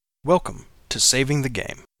Welcome to Saving the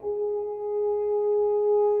Game.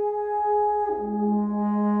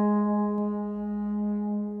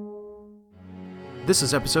 This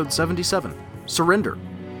is episode 77, Surrender.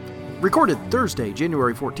 Recorded Thursday,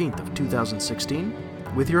 January 14th of 2016,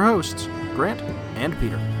 with your hosts, Grant and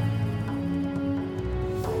Peter.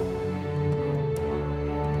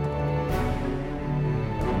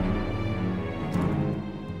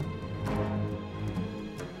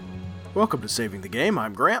 Welcome to Saving the Game.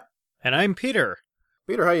 I'm Grant. And I'm Peter.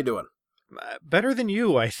 Peter, how you doing? Better than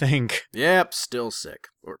you, I think. Yep, still sick.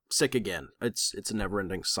 Or sick again. It's a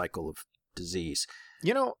never-ending cycle of disease.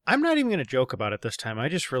 You know, I'm not even going to joke about it this time. I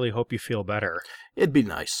just really hope you feel better. It'd be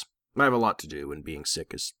nice. I have a lot to do, and being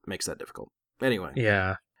sick makes that difficult. Anyway.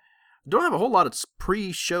 Yeah. Don't have a whole lot of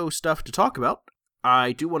pre-show stuff to talk about.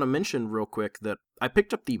 I do want to mention real quick that I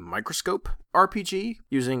picked up the Microscope RPG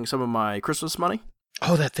using some of my Christmas money.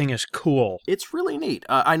 Oh, that thing is cool. It's really neat.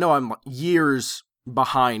 I know I'm years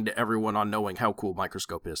behind everyone on knowing how cool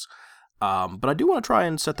Microscope is. But I do want to try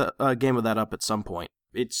and set a game of that up at some point.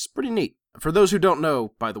 It's pretty neat. For those who don't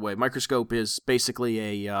know, by the way, Microscope is basically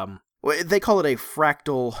they call it a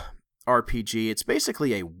fractal RPG. It's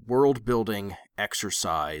basically a world-building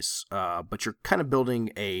exercise, but you're kind of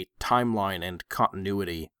building a timeline and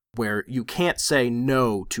continuity where you can't say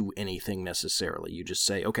no to anything necessarily. You just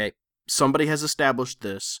say, okay, somebody has established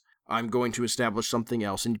this, I'm going to establish something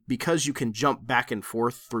else. And because you can jump back and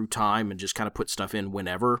forth through time and just kind of put stuff in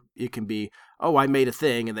whenever, it can be, oh, I made a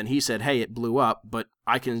thing, and then he said, hey, it blew up, but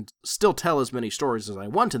I can still tell as many stories as I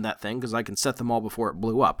want in that thing because I can set them all before it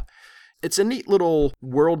blew up. It's a neat little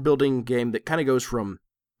world-building game that kind of goes from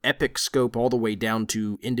epic scope all the way down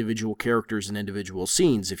to individual characters and individual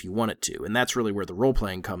scenes if you want it to. And that's really where the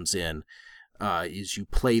role-playing comes in, is you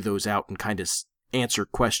play those out and kind of answer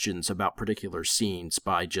questions about particular scenes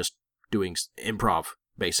by just doing improv,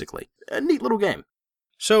 basically. A neat little game.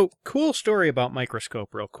 So, cool story about Microscope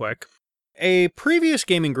real quick. A previous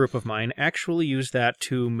gaming group of mine actually used that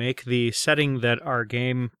to make the setting that our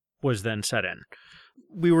game was then set in.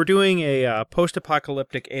 We were doing a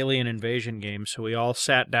post-apocalyptic alien invasion game, so we all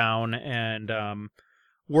sat down and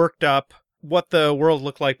worked up what the world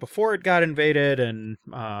looked like before it got invaded, and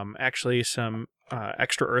actually some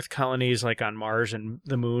extra Earth colonies like on Mars and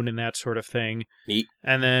the Moon and that sort of thing. Neat.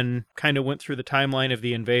 And then kind of went through the timeline of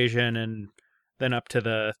the invasion and then up to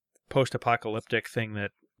the post-apocalyptic thing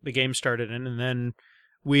that the game started in. And then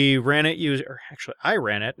we ran it I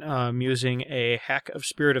ran it using a hack of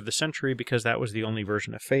Spirit of the Century because that was the only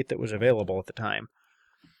version of Fate that was available at the time.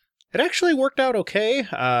 It actually worked out okay.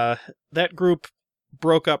 That group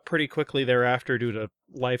broke up pretty quickly thereafter due to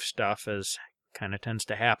life stuff, as kind of tends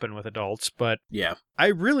to happen with adults, but yeah, I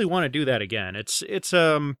really want to do that again. It's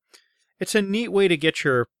a neat way to get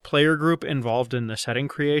your player group involved in the setting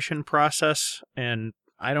creation process, and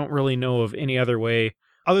I don't really know of any other way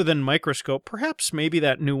other than Microscope. Perhaps maybe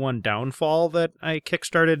that new one, Downfall, that I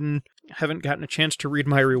kickstarted and haven't gotten a chance to read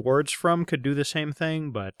my rewards from could do the same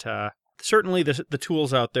thing, but certainly the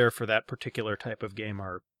tools out there for that particular type of game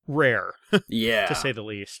are rare, yeah, to say the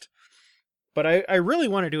least. But I really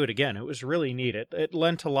want to do it again. It was really neat. It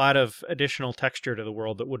lent a lot of additional texture to the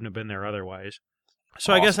world that wouldn't have been there otherwise.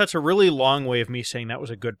 So awesome. I guess that's a really long way of me saying that was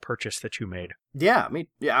a good purchase that you made. Yeah,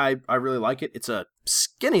 I really like it. It's a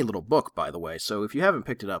skinny little book, by the way, so if you haven't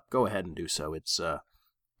picked it up, go ahead and do so.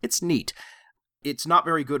 It's neat. It's not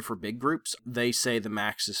very good for big groups. They say the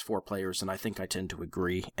max is 4 players, and I think I tend to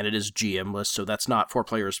agree. And it is GM-less, so that's not 4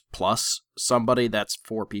 players plus somebody. That's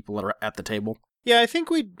 4 people that are at the table. Yeah, I think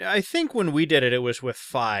when we did it, it was with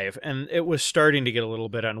 5, and it was starting to get a little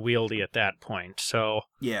bit unwieldy at that point, so...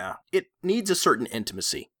 Yeah, it needs a certain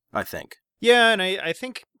intimacy, I think. Yeah, and I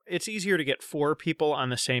think it's easier to get 4 people on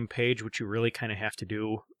the same page, which you really kind of have to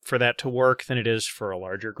do for that to work, than it is for a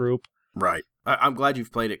larger group. Right. I'm glad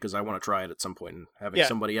you've played it, because I want to try it at some point, and having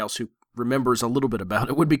somebody else who remembers a little bit about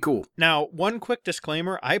it would be cool. Now, one quick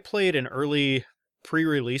disclaimer, I played an early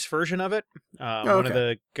pre-release version of it. One of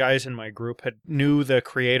the guys in my group knew the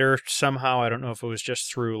creator somehow. I don't know if it was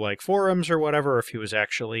just through like forums or whatever, or if he was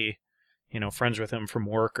actually, friends with him from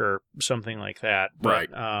work or something like that.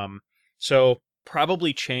 But, right. So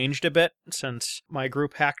probably changed a bit since my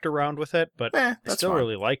group hacked around with it, but I still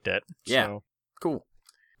really liked it. Yeah. So. Cool.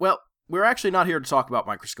 Well, we're actually not here to talk about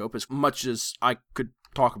Microscope as much as I could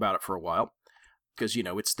talk about it for a while, because,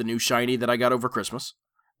 it's the new shiny that I got over Christmas.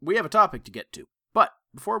 We have a topic to get to. But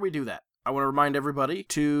before we do that, I want to remind everybody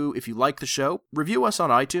to, if you like the show, review us on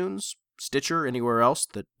iTunes, Stitcher, anywhere else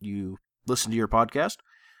that you listen to your podcast.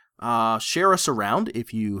 Share us around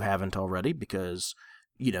if you haven't already, because,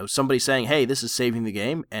 somebody saying, hey, this is Saving the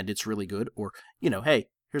Game, and it's really good, or, hey,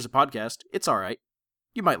 here's a podcast. It's all right.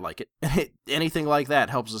 You might like it. Anything like that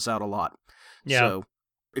helps us out a lot. Yeah. So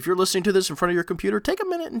if you're listening to this in front of your computer, take a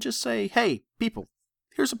minute and just say, hey, people,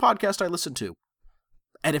 here's a podcast I listen to.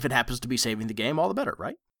 And if it happens to be saving the game, all the better,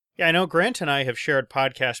 right? Yeah, I know Grant and I have shared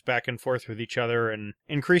podcasts back and forth with each other and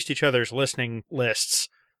increased each other's listening lists.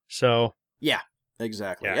 So Yeah,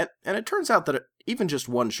 exactly. Yeah. And it turns out that even just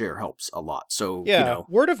one share helps a lot. So, yeah,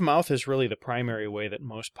 word of mouth is really the primary way that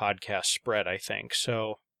most podcasts spread, I think.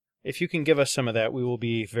 So if you can give us some of that, we will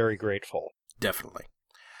be very grateful. Definitely.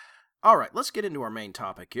 All right, let's get into our main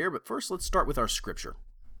topic here, but first let's start with our scripture.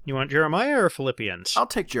 You want Jeremiah or Philippians? I'll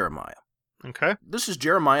take Jeremiah. Okay. This is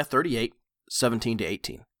Jeremiah 38,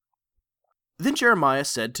 17-18. Then Jeremiah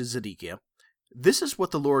said to Zedekiah, "This is what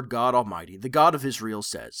the Lord God Almighty, the God of Israel,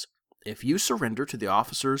 says. If you surrender to the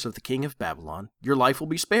officers of the king of Babylon, your life will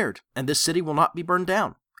be spared, and this city will not be burned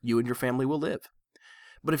down. You and your family will live.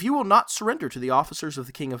 But if you will not surrender to the officers of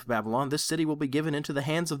the king of Babylon, this city will be given into the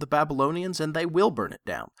hands of the Babylonians, and they will burn it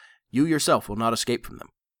down. You yourself will not escape from them."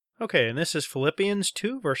 Okay, and this is Philippians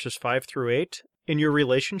 2, verses 5 through 8. In your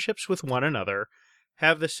relationships with one another,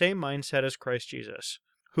 have the same mindset as Christ Jesus,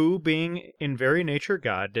 who, being in very nature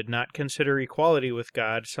God, did not consider equality with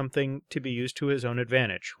God something to be used to his own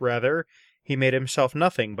advantage. Rather, he made himself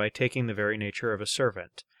nothing by taking the very nature of a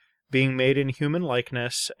servant. Being made in human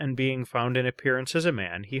likeness, and being found in appearance as a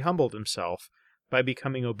man, he humbled himself by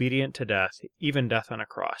becoming obedient to death, even death on a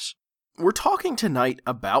cross. We're talking tonight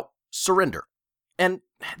about surrender. And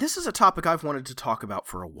this is a topic I've wanted to talk about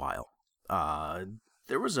for a while.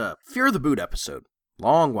 There was a Fear the Boot episode,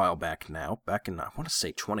 long while back now, back in, I want to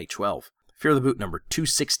say 2012, Fear the Boot number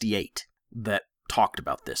 268, that talked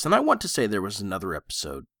about this. And I want to say there was another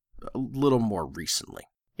episode a little more recently.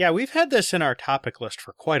 Yeah, we've had this in our topic list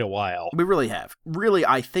for quite a while. We really have. Really,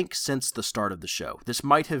 I think since the start of the show. This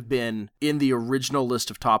might have been in the original list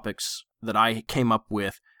of topics that I came up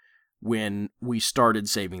with when we started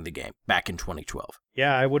saving the game, back in 2012.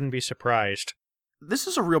 Yeah, I wouldn't be surprised. This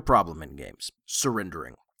is a real problem in games,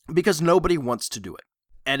 surrendering, because nobody wants to do it.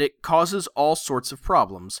 And it causes all sorts of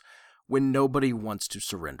problems when nobody wants to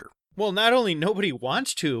surrender. Well, not only nobody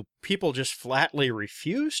wants to, people just flatly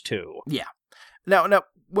refuse to. Yeah. Now,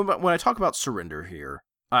 when I talk about surrender here,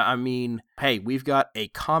 I mean, hey, we've got a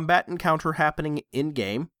combat encounter happening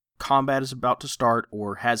in-game. Combat is about to start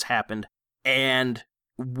or has happened, and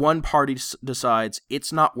one party decides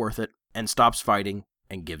it's not worth it and stops fighting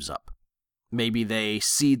and gives up. Maybe they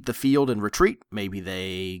cede the field and retreat. Maybe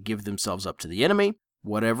they give themselves up to the enemy.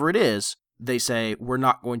 Whatever it is, they say, we're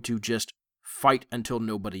not going to just fight until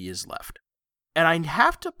nobody is left. And I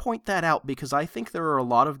have to point that out because I think there are a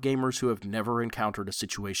lot of gamers who have never encountered a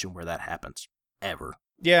situation where that happens. Ever.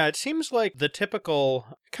 Yeah, it seems like the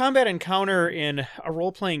typical combat encounter in a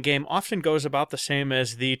role-playing game often goes about the same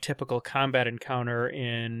as the typical combat encounter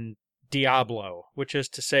in Diablo, which is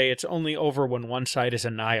to say it's only over when one side is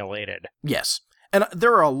annihilated. Yes, and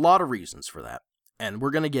there are a lot of reasons for that, and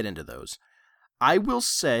we're going to get into those. I will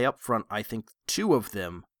say up front, I think 2 of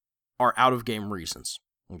them are out-of-game reasons,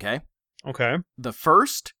 okay? Okay. The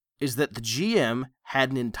first is that the GM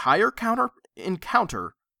had an entire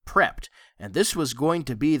encounter prepped, and this was going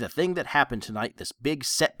to be the thing that happened tonight, this big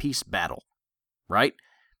set-piece battle, right?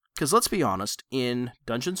 Because let's be honest, in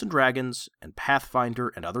Dungeons & Dragons and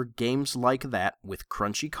Pathfinder and other games like that, with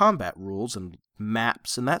crunchy combat rules and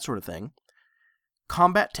maps and that sort of thing,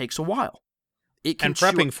 combat takes a while. And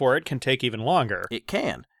prepping for it can take even longer. It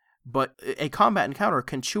can. But a combat encounter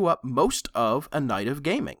can chew up most of a night of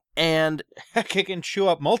gaming. And heck, it can chew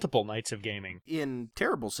up multiple nights of gaming. In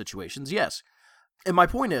terrible situations, yes. And my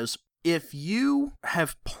point is, if you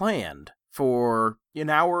have planned for an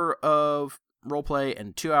hour of roleplay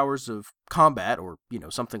and 2 hours of combat, or,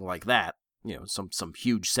 something like that, some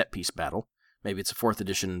huge set-piece battle, maybe it's a 4th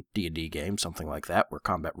edition D&D game, something like that, where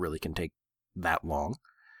combat really can take that long.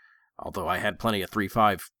 Although I had plenty of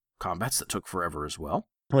 3-5 combats that took forever as well.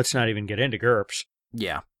 Let's not even get into GURPS.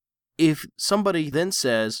 Yeah. If somebody then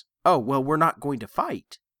says, oh, well, we're not going to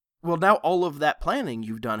fight, well, now all of that planning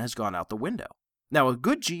you've done has gone out the window. Now, a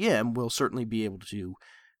good GM will certainly be able to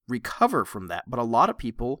recover from that, but a lot of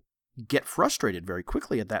people get frustrated very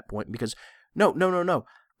quickly at that point because, no,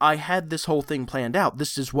 I had this whole thing planned out.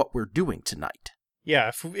 This is what we're doing tonight.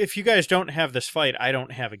 Yeah, if you guys don't have this fight, I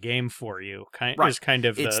don't have a game for you, is kind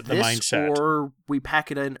of the mindset. Or we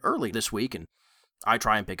pack it in early this week, and I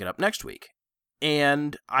try and pick it up next week.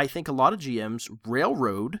 And I think a lot of GMs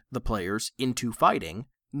railroad the players into fighting,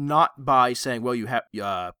 not by saying, well, you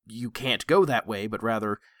can't go that way, but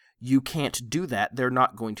rather, you can't do that. They're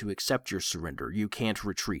not going to accept your surrender. You can't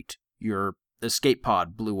retreat. Your escape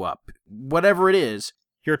pod blew up. Whatever it is.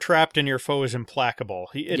 You're trapped and your foe is implacable.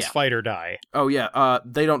 It's Yeah. fight or die. Oh, yeah.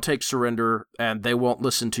 They don't take surrender, and they won't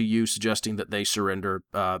listen to you suggesting that they surrender.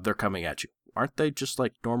 They're coming at you. Aren't they just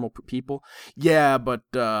like normal people? Yeah, but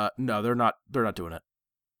no, they're not. They're not doing it.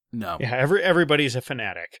 No. Yeah, everybody's a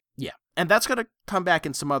fanatic. Yeah, and that's going to come back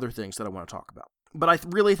in some other things that I want to talk about. But I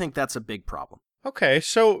really think that's a big problem. Okay,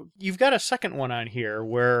 so you've got a second one on here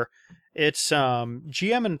where it's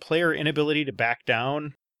GM and player inability to back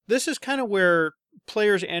down. This is kind of where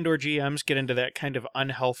players and or GMs get into that kind of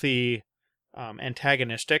unhealthy,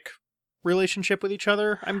 antagonistic relationship with each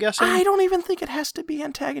other, I'm guessing. I don't even think it has to be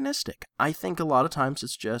antagonistic. I think a lot of times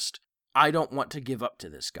it's just, I don't want to give up to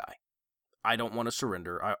this guy. I don't want to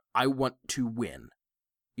surrender. I want to win.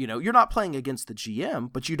 You know, you're not playing against the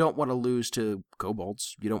GM, but you don't want to lose to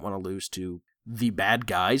kobolds. You don't want to lose to the bad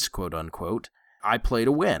guys, quote unquote. I play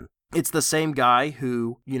to win. It's the same guy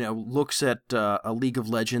who, you know, looks at a League of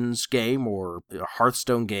Legends game or a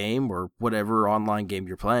Hearthstone game or whatever online game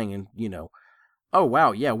you're playing and, you know, oh,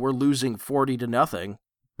 wow, yeah, we're losing 40-0,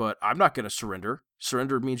 but I'm not going to surrender.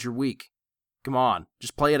 Surrender means you're weak. Come on,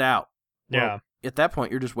 just play it out. Well, Yeah. at that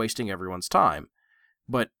point, you're just wasting everyone's time.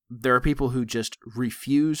 But there are people who just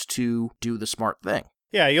refuse to do the smart thing.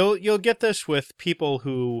 Yeah, you'll get this with people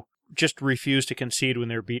who just refuse to concede when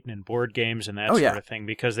they're beaten in board games and that sort of thing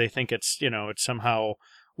because they think it's, you know, it's somehow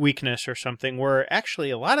weakness or something, where actually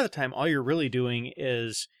a lot of the time all you're really doing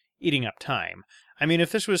is eating up time. I mean,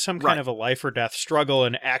 if this was some kind of a life or death struggle,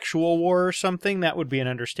 an actual war or something, that would be an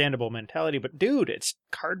understandable mentality. But dude, it's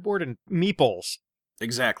cardboard and meeples.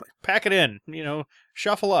 Exactly. Pack it in, you know,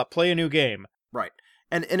 shuffle up, play a new game. Right.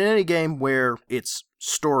 And in any game where it's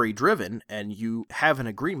story-driven and you have an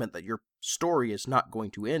agreement that your story is not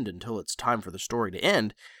going to end until it's time for the story to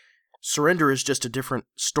end, surrender is just a different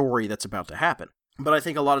story that's about to happen. But I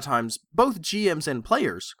think a lot of times both GMs and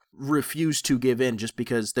players refuse to give in just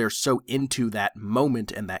because they're so into that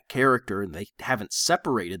moment and that character and they haven't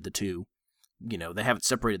separated the two, you know, they haven't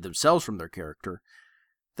separated themselves from their character,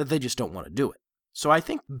 that they just don't want to do it. So I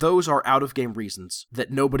think those are out-of-game reasons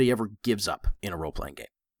that nobody ever gives up in a role-playing game.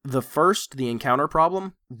 The first, the encounter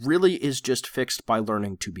problem, really is just fixed by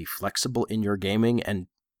learning to be flexible in your gaming and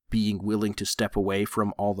being willing to step away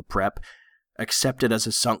from all the prep, accept it as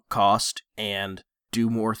a sunk cost, and do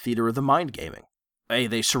more theater of the mind gaming. Hey,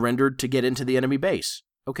 they surrendered to get into the enemy base.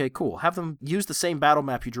 Okay, cool. Have them use the same battle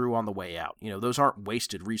map you drew on the way out. You know, those aren't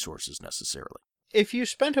wasted resources necessarily. If you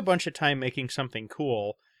spent a bunch of time making something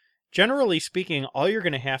cool, generally speaking, all you're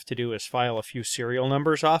going to have to do is file a few serial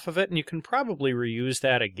numbers off of it, and you can probably reuse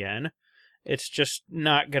that again. It's just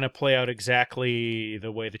not going to play out exactly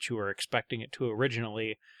the way that you were expecting it to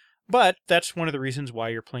originally. But that's one of the reasons why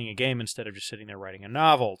you're playing a game instead of just sitting there writing a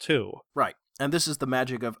novel, too. Right. And this is the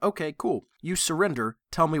magic of, okay, cool, you surrender,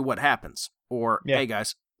 tell me what happens. Or, hey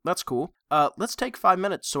guys, that's cool. Let's take 5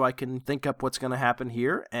 minutes so I can think up what's going to happen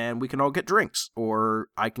here, and we can all get drinks. Or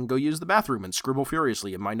I can go use the bathroom and scribble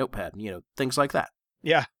furiously in my notepad, you know, things like that.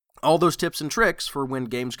 Yeah. All those tips and tricks for when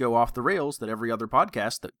games go off the rails that every other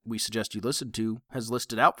podcast that we suggest you listen to has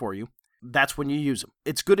listed out for you, that's when you use them.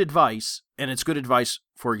 It's good advice, and it's good advice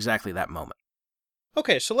for exactly that moment.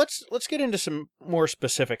 Okay, so let's get into some more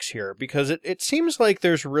specifics here, because it seems like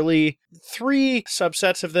there's really 3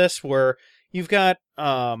 subsets of this where you've got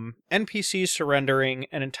NPCs surrendering,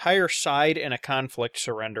 an entire side in a conflict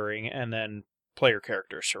surrendering, and then player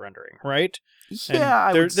characters surrendering, right? Yeah,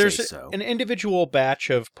 I would say there's so. An individual batch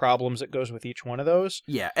of problems that goes with each one of those.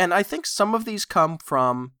 Yeah, and I think some of these come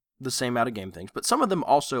from the same out-of-game things, but some of them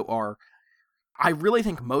also are, I really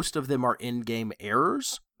think most of them are in-game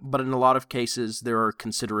errors, but in a lot of cases, there are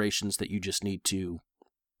considerations that you just need to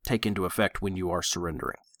take into effect when you are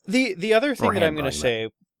surrendering. The other thing that I'm going to say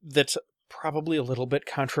that's probably a little bit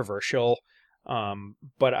controversial,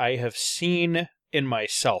 but I have seen in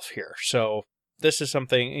myself here. So this is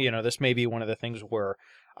something, you know, this may be one of the things where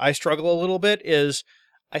I struggle a little bit, is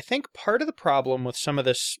I think part of the problem with some of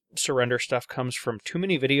this surrender stuff comes from too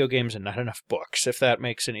many video games and not enough books, if that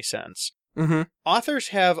makes any sense. Mm-hmm. Authors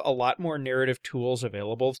have a lot more narrative tools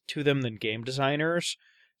available to them than game designers,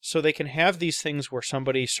 so they can have these things where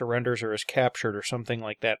somebody surrenders or is captured or something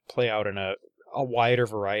like that play out in a wider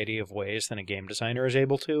variety of ways than a game designer is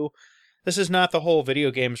able to. This is not the whole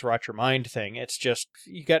video games rot your mind thing. It's just,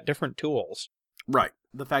 you got different tools. Right.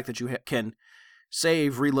 The fact that you can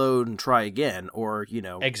save, reload, and try again, or, you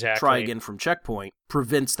know, try again from checkpoint,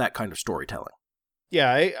 prevents that kind of storytelling.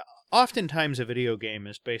 Yeah, oftentimes a video game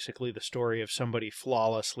is basically the story of somebody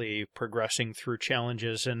flawlessly progressing through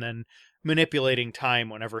challenges and then manipulating time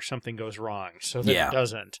whenever something goes wrong so that it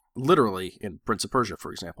doesn't. Literally in Prince of Persia,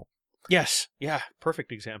 for example. Yes, yeah,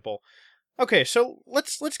 perfect example. Okay, so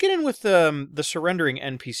let's get in with the surrendering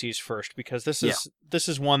NPCs first, because this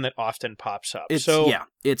is one that often pops up.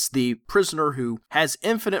 It's the prisoner who has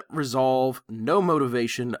infinite resolve, no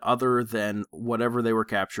motivation other than whatever they were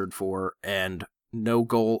captured for, and no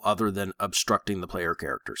goal other than obstructing the player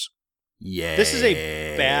characters. Yay. This is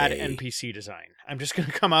a bad NPC design. I'm just going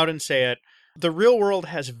to come out and say it. The real world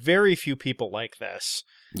has very few people like this.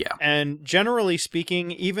 Yeah. And generally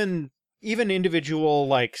speaking, even individual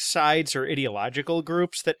like sides or ideological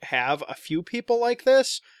groups that have a few people like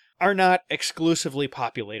this are not exclusively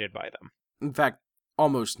populated by them. In fact,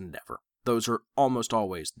 almost never. Those are almost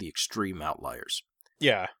always the extreme outliers.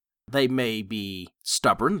 Yeah. They may be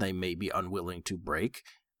stubborn, they may be unwilling to break,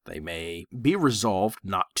 they may be resolved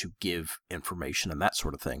not to give information and that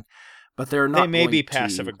sort of thing, but they're not. They may be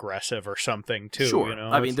passive aggressive or something too. Sure. You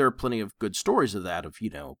know? I mean, there are plenty of good stories of that, of,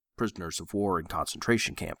 prisoners of war in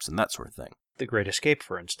concentration camps and that sort of thing. The Great Escape,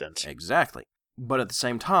 for instance. Exactly. But at the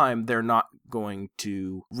same time, they're not going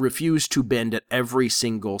to refuse to bend at every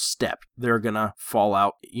single step. They're going to fall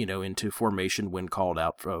out, into formation when called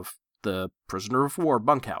out of the prisoner of war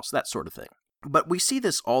bunkhouse, that sort of thing. But we see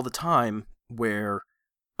this all the time where,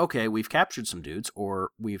 okay, we've captured some dudes, or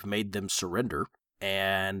we've made them surrender,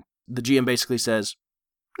 and the GM basically says,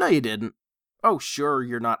 no, you didn't. Oh, sure,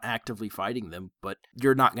 you're not actively fighting them, but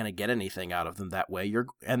you're not going to get anything out of them that way.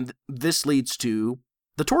 And this leads to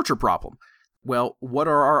the torture problem. Well, what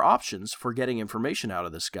are our options for getting information out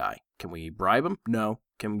of this guy? Can we bribe him? No.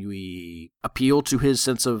 Can we appeal to his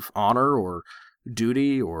sense of honor or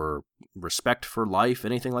duty or respect for life,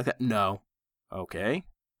 anything like that? No. Okay.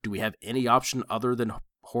 Do we have any option other than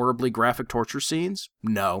horribly graphic torture scenes?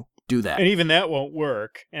 No. Do that. And even that won't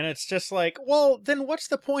work. And it's just like, well, then what's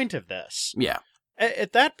the point of this? Yeah.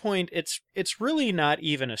 At that point, it's really not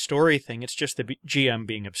even a story thing. It's just the GM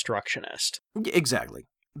being obstructionist. Exactly.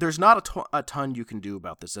 There's not a ton you can do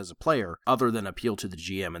about this as a player other than appeal to the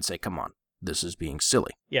GM and say, come on, this is being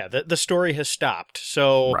silly. Yeah, the story has stopped.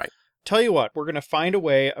 So, right. Tell you what, we're going to find a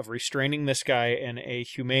way of restraining this guy in a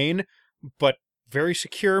humane but very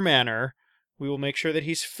secure manner. We will make sure that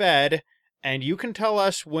he's fed, and you can tell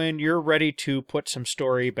us when you're ready to put some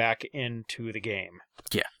story back into the game.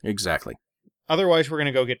 Yeah, exactly. Otherwise, we're going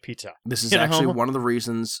to go get pizza. This is actually one of the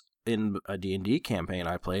reasons in a D&D campaign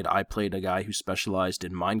I played a guy who specialized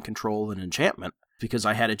in mind control and enchantment, because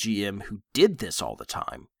I had a GM who did this all the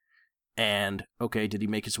time. And, okay, did he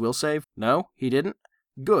make his will save? No, he didn't?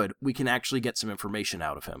 Good, we can actually get some information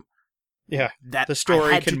out of him. Yeah, the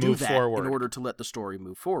story can move forward. In order to let the story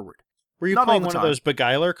move forward. Were you playing one of those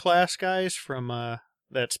Beguiler class guys from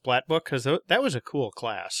that Splat book? Because that was a cool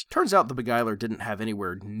class. Turns out the Beguiler didn't have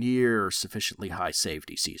anywhere near sufficiently high save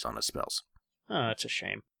DCs on his spells. Oh, that's a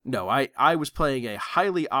shame. No, I was playing a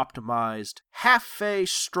highly optimized half-fae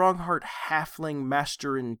Strongheart Halfling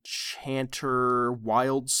Master Enchanter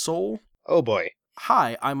Wild Soul. Oh boy.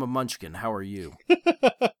 Hi, I'm a Munchkin. How are you?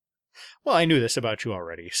 Well, I knew this about you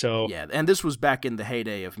already, so... Yeah, and this was back in the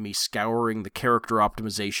heyday of me scouring the character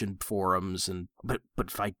optimization forums, but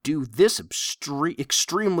if I do this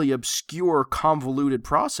extremely obscure, convoluted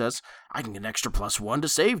process, I can get an extra +1 to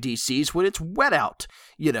save DCs when it's wet out.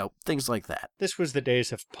 Things like that. This was the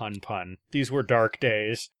days of Pun. These were dark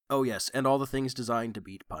days. Oh yes, and all the things designed to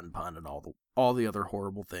beat Pun and all the other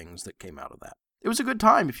horrible things that came out of that. It was a good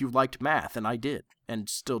time if you liked math, and I did, and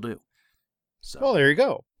still do. So, well, there you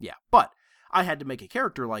go. Yeah, but I had to make a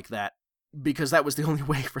character like that because that was the only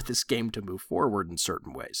way for this game to move forward in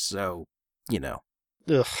certain ways. So,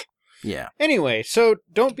 Ugh. Yeah. Anyway, so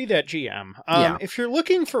don't be that GM. Yeah. If you're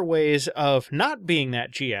looking for ways of not being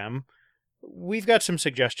that GM, we've got some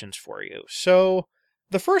suggestions for you. So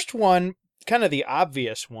the first one, kind of the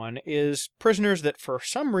obvious one, is prisoners that for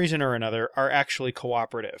some reason or another are actually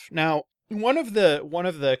cooperative. Now, one of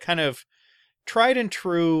the kind of tried and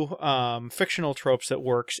true fictional tropes that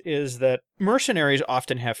works is that mercenaries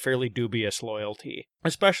often have fairly dubious loyalty,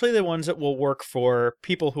 especially the ones that will work for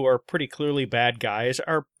people who are pretty clearly bad guys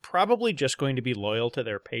are probably just going to be loyal to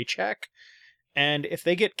their paycheck. And if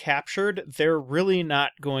they get captured, they're really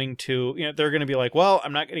not going to, they're going to be like, well,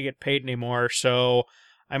 I'm not going to get paid anymore, so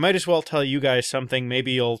I might as well tell you guys something.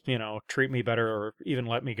 Maybe you'll, treat me better or even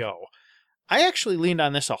let me go. I actually leaned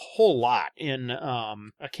on this a whole lot in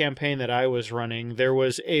a campaign that I was running. There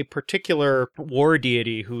was a particular war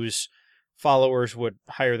deity whose followers would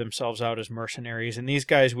hire themselves out as mercenaries, and these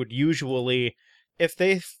guys would usually, if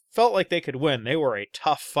they felt like they could win, they were a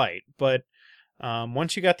tough fight, but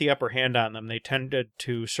once you got the upper hand on them, they tended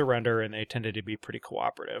to surrender, and they tended to be pretty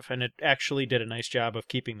cooperative, and it actually did a nice job of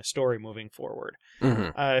keeping the story moving forward.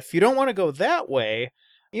 Mm-hmm. If you don't want to go that way,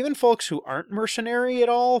 Even folks who aren't mercenary at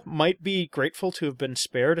all might be grateful to have been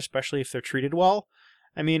spared, especially if they're treated well.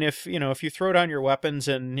 I mean, if you throw down your weapons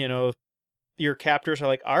and, your captors are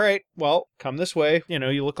like, all right, well, come this way.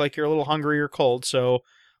 You look like you're a little hungry or cold, so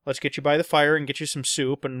let's get you by the fire and get you some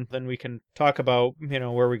soup, and then we can talk about,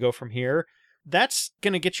 where we go from here. That's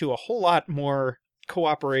going to get you a whole lot more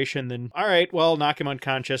cooperation than, all right, well, knock him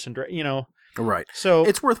unconscious and, Right. So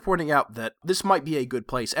it's worth pointing out that this might be a good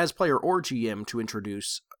place, as player or GM, to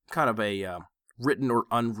introduce kind of a written or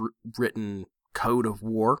unwritten code of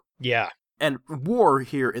war. Yeah. And war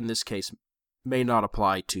here, in this case, may not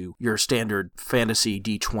apply to your standard fantasy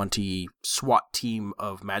D20 SWAT team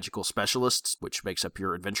of magical specialists, which makes up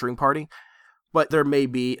your adventuring party. But there may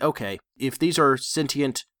be, okay, if these are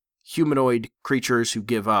sentient humanoid creatures who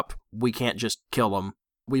give up, we can't just kill them.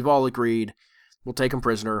 We've all agreed, we'll take them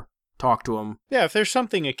prisoner, talk to them. Yeah, if there's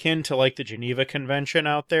something akin to like the Geneva Convention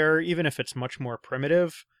out there, even if it's much more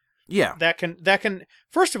primitive, yeah, that can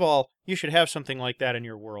first of all, you should have something like that in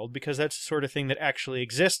your world, because that's the sort of thing that actually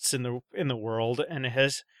exists in the world, and it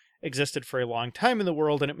has existed for a long time in the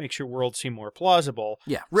world, and it makes your world seem more plausible.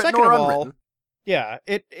 Yeah, written Second or of unwritten. all, yeah,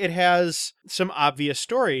 it has some obvious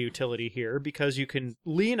story utility here, because you can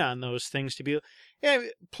lean on those things to be... Yeah,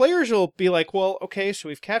 players will be like, well, okay, so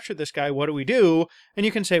we've captured this guy, what do we do? And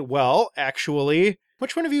you can say, well, actually,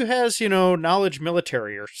 which one of you has, knowledge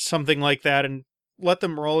military or something like that, and let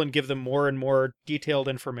them roll and give them more and more detailed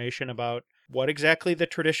information about what exactly the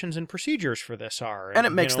traditions and procedures for this are. And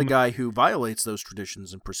it makes the guy who violates those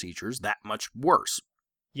traditions and procedures that much worse.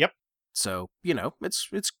 Yep. So,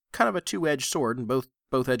 it's kind of a two-edged sword, and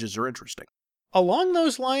both edges are interesting. Along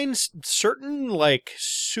those lines, certain, like,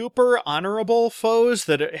 super honorable foes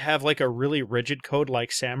that have, like, a really rigid code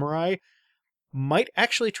like samurai might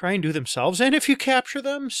actually try and do themselves in if you capture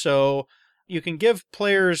them. So you can give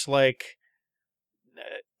players, like,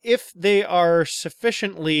 if they are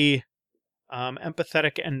sufficiently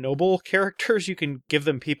empathetic and noble characters, you can give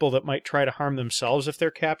them people that might try to harm themselves if they're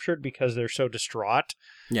captured because they're so distraught.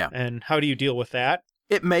 Yeah. And how do you deal with that?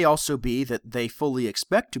 It may also be that they fully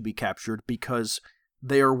expect to be captured because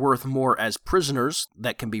they are worth more as prisoners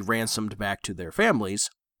that can be ransomed back to their families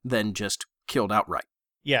than just killed outright.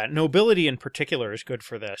 Yeah, nobility in particular is good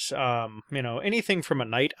for this. Anything from a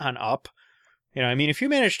knight on up. If you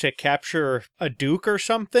manage to capture a duke or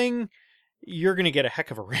something, you're going to get a heck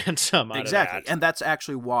of a ransom out of that. Exactly, and that's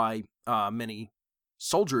actually why many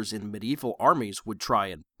soldiers in medieval armies would try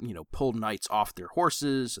and, pull knights off their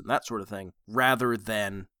horses and that sort of thing, rather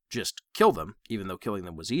than just kill them, even though killing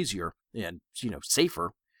them was easier and,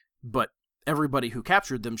 safer. But everybody who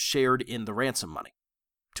captured them shared in the ransom money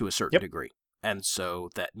to a certain degree. And so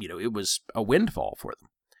that, it was a windfall for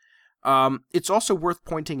them. It's also worth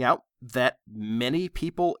pointing out that many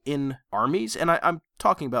people in armies, and I'm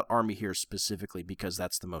talking about army here specifically because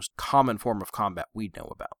that's the most common form of combat we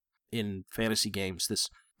know about. In fantasy games, this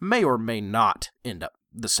may or may not end up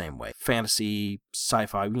the same way. Fantasy,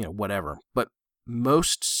 sci-fi, whatever. But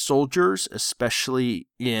most soldiers, especially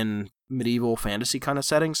in medieval fantasy kind of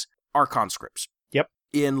settings, are conscripts. Yep.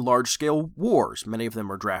 In large-scale wars, many of them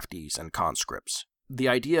are draftees and conscripts. The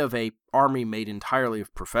idea of a army made entirely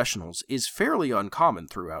of professionals is fairly uncommon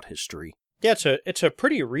throughout history. Yeah, it's a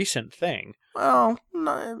pretty recent thing. Well,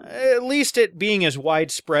 no. At least it being as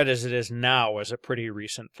widespread as it is now is a pretty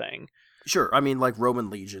recent thing. Sure, I mean, like Roman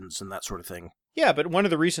legions and that sort of thing. Yeah, but one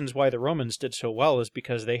of the reasons why the Romans did so well is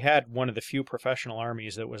because they had one of the few professional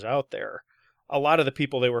armies that was out there. A lot of the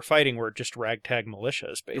people they were fighting were just ragtag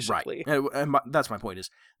militias, basically. Right, and that's my point, is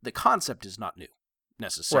the concept is not new,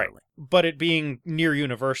 necessarily. Right, but it being near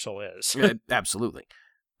universal is. Absolutely.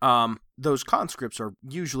 Those conscripts are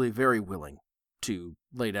usually very willing to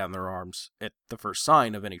lay down their arms at the first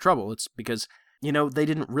sign of any trouble. It's because, they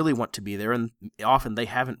didn't really want to be there, and often they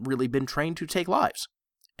haven't really been trained to take lives,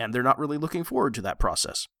 and they're not really looking forward to that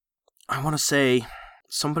process. I want to say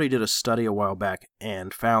somebody did a study a while back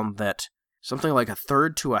and found that something like a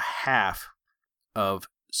third to a half of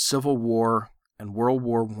Civil War and World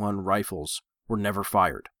War I rifles were never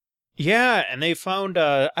fired. Yeah, and they found,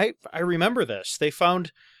 I remember this, they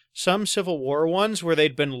found some Civil War ones where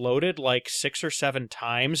they'd been loaded like 6 or 7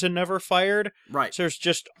 times and never fired. Right. So there's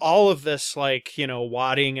just all of this, like,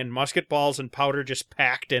 wadding and musket balls and powder just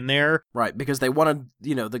packed in there. Right, because they wanted,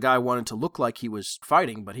 the guy wanted to look like he was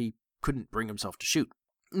fighting, but he couldn't bring himself to shoot.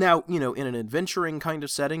 Now, in an adventuring kind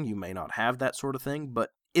of setting, you may not have that sort of thing, but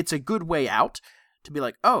it's a good way out to be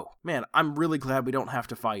like, oh, man, I'm really glad we don't have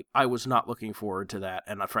to fight. I was not looking forward to that,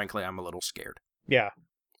 and frankly, I'm a little scared. Yeah.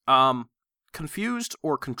 Confused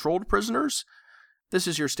or controlled prisoners, this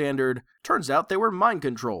is your standard, turns out they were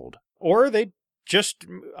mind-controlled. Or they just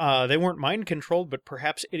they weren't mind controlled, but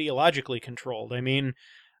perhaps ideologically controlled. I mean,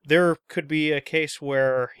 there could be a case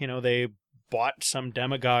where, they bought some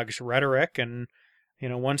demagogue's rhetoric, and,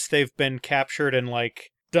 once they've been captured and,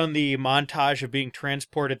 done the montage of being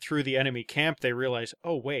transported through the enemy camp, they realize,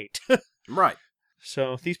 oh, wait. Right.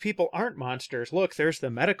 So these people aren't monsters. Look, there's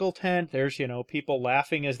the medical tent. There's, people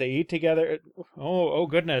laughing as they eat together. Oh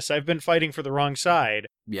goodness, I've been fighting for the wrong side.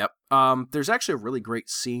 Yep. There's actually a really great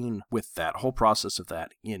scene with that whole process of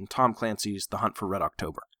that in Tom Clancy's The Hunt for Red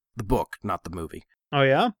October. The book, not the movie. Oh,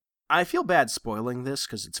 yeah? I feel bad spoiling this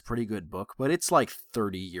because it's a pretty good book, but it's like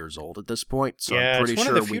 30 years old at this point, so yeah, I'm pretty it's one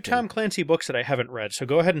sure of the few Tom Clancy books that I haven't read, so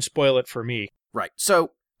go ahead and spoil it for me. Right.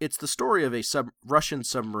 So it's the story of a Russian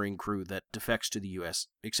submarine crew that defects to the U.S.,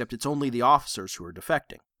 except it's only the officers who are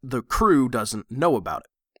defecting. The crew doesn't know about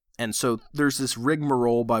it. And so there's this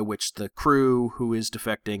rigmarole by which the crew who is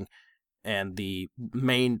defecting and the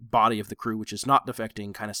main body of the crew, which is not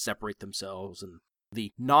defecting, kind of separate themselves, and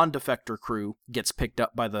the non-defector crew gets picked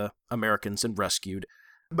up by the Americans and rescued.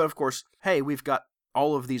 But of course, hey, we've got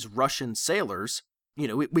all of these Russian sailors.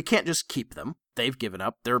 We can't just keep them. They've given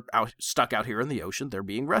up. They're stuck out here in the ocean. They're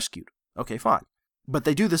being rescued. Okay, fine. But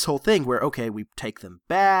they do this whole thing where, okay, we take them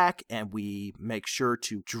back and we make sure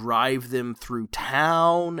to drive them through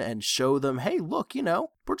town and show them, hey, look,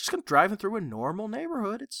 we're just going to drive them through a normal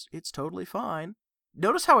neighborhood. It's totally fine.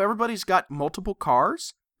 Notice how everybody's got multiple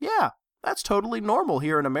cars? Yeah, that's totally normal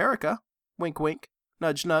here in America. Wink, wink.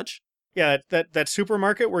 Nudge, nudge. Yeah, that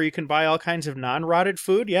supermarket where you can buy all kinds of non-rotted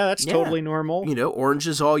food, yeah, that's totally normal.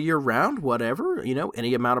 Oranges all year round, whatever,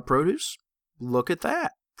 any amount of produce. Look at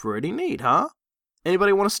that. Pretty neat, huh?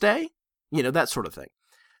 Anybody want to stay? That sort of thing.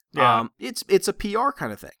 Yeah. It's a PR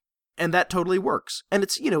kind of thing. And that totally works. And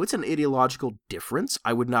it's an ideological difference.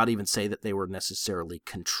 I would not even say that they were necessarily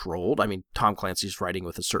controlled. I mean, Tom Clancy's writing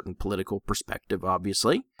with a certain political perspective,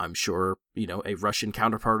 obviously. I'm sure, a Russian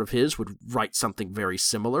counterpart of his would write something very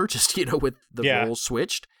similar, just, with the roles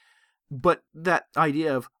switched. But that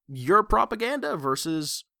idea of your propaganda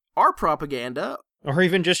versus our propaganda. Or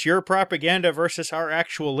even just your propaganda versus our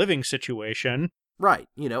actual living situation. Right,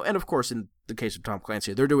 and of course, in the case of Tom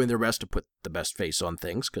Clancy, they're doing their best to put the best face on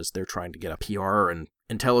things because they're trying to get a PR and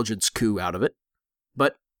intelligence coup out of it.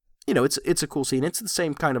 But, it's a cool scene. It's the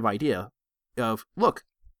same kind of idea of, look,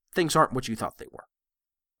 things aren't what you thought they were.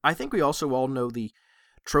 I think we also all know the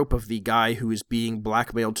trope of the guy who is being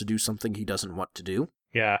blackmailed to do something he doesn't want to do.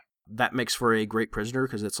 Yeah. That makes for a great prisoner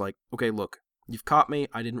because it's like, okay, look, you've caught me.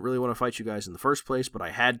 I didn't really want to fight you guys in the first place, but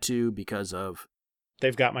I had to because of...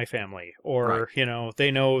 They've got my family, or, right. They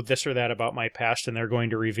know this or that about my past and they're going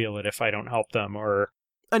to reveal it if I don't help them, or...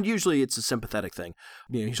 And usually it's a sympathetic thing.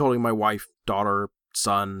 He's holding my wife, daughter,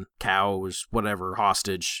 son, cows, whatever,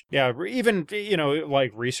 hostage. Yeah, even,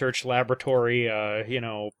 like research laboratory,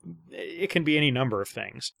 it can be any number of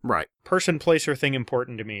things. Right. Person, place, or thing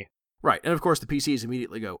important to me. Right, and of course the PCs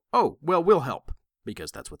immediately go, oh, well, we'll help,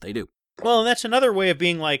 because that's what they do. Well, and that's another way of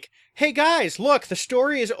being like, hey guys, look, the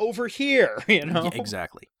story is over here, Yeah,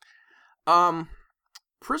 exactly.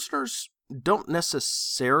 Prisoners don't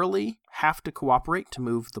necessarily have to cooperate to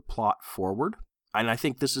move the plot forward, and I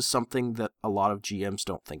think this is something that a lot of GMs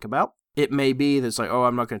don't think about. It may be that it's like, oh,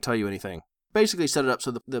 I'm not going to tell you anything. Basically set it up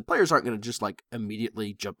so the players aren't going to just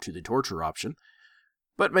immediately jump to the torture option,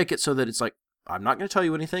 but make it so that it's like, I'm not going to tell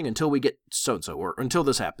you anything until we get so-and-so, or until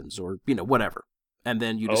this happens, or, whatever. And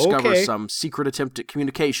then you discover some secret attempt at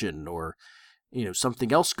communication or,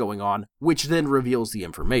 something else going on, which then reveals the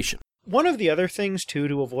information. One of the other things, too,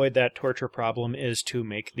 to avoid that torture problem is to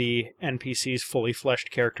make the NPCs fully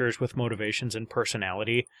fleshed characters with motivations and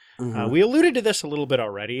personality. Mm-hmm. We alluded to this a little bit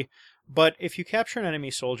already, but if you capture an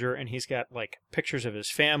enemy soldier and he's got, pictures of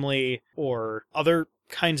his family or other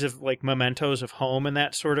kinds of, mementos of home and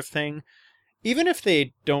that sort of thing, even if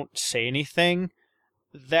they don't say anything,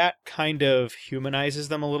 that kind of humanizes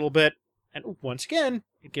them a little bit. And once again,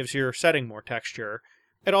 it gives your setting more texture.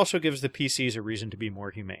 It also gives the PCs a reason to be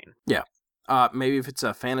more humane. Yeah. Maybe if it's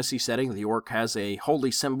a fantasy setting, the orc has a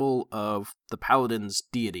holy symbol of the paladin's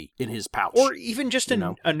deity in his pouch. Or even just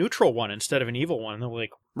a neutral one instead of an evil one. They're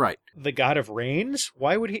like, right. The god of rains?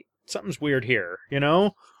 Why would he... Something's weird here,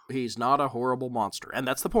 He's not a horrible monster. And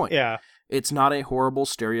that's the point. Yeah. It's not a horrible,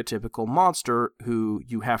 stereotypical monster who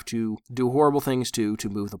you have to do horrible things to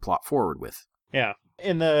move the plot forward with. Yeah.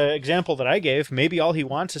 In the example that I gave, maybe all he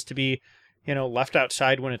wants is to be, left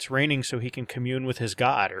outside when it's raining so he can commune with his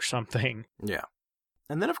god or something. Yeah.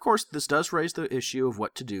 And then, of course, this does raise the issue of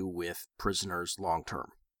what to do with prisoners long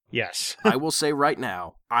term. Yes. I will say right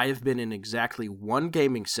now, I have been in exactly one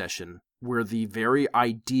gaming session where the very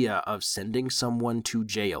idea of sending someone to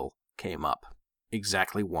jail came up.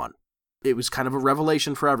 exactly one. It was kind of a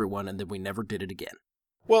revelation for everyone, and then we never did it again.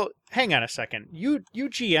 Well, hang on a second. You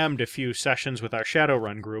GM'd a few sessions with our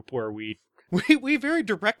Shadowrun group where we very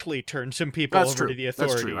directly turned some people over to the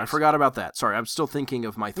authorities. That's true. I forgot about that. Sorry, I'm still thinking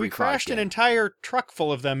of my 3-5 We crashed game. an entire truck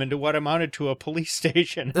full of them into what amounted to a police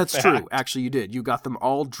station. That's true. Actually, you did. You got them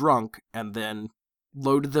all drunk and then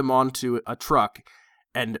loaded them onto a truck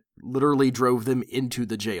and literally drove them into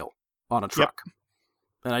the jail on a truck. Yep.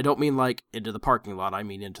 And I don't mean like into the parking lot, I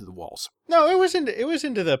mean into the walls. No, it was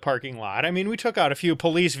into the parking lot. I mean, we took out a few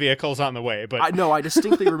police vehicles on the way, but I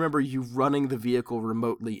distinctly remember you running the vehicle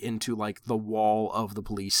remotely into like the wall of the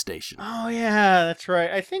police station. Oh yeah, that's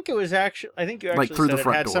right. I think you actually like through said the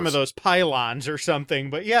front it had doors. Some of those pylons or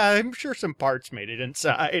something, but yeah, I'm sure some parts made it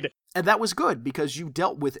inside. And that was good because you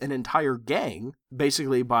dealt with an entire gang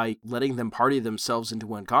basically by letting them party themselves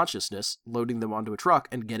into unconsciousness, loading them onto a truck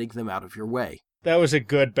and getting them out of your way. That was a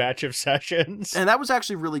good batch of sessions. And that was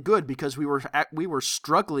actually really good because we were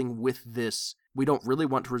struggling with this. We don't really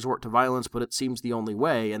want to resort to violence, but it seems the only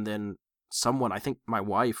way. And then someone, I think my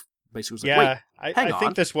wife, basically was like, wait, hang on. I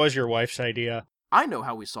think this was your wife's idea. I know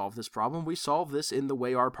how we solve this problem. We solve this in the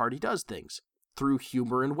way our party does things, through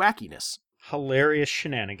humor and wackiness. Hilarious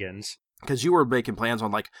shenanigans. Because you were making plans on,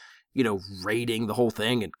 like, raiding the whole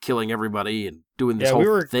thing and killing everybody and doing this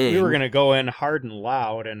whole thing. We were going to go in hard and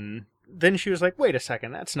loud, and then she was like, wait a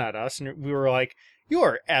second, that's not us. And we were like, you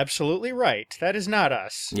are absolutely right. That is not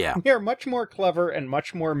us. Yeah. We are much more clever and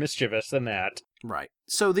much more mischievous than that. Right.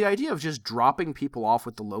 So the idea of just dropping people off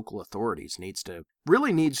with the local authorities needs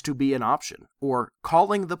to be an option. Or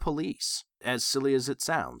calling the police, as silly as it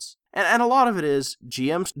sounds. And a lot of it is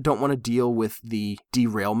GMs don't want to deal with the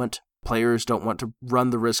derailment. Players don't want to run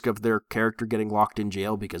the risk of their character getting locked in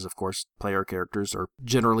jail because, of course, player characters are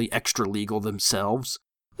generally extra legal themselves.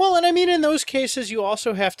 Well, and I mean, in those cases, you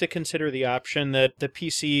also have to consider the option that the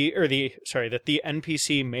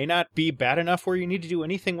NPC may not be bad enough where you need to do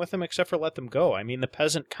anything with them except for let them go. I mean, the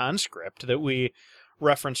peasant conscript that we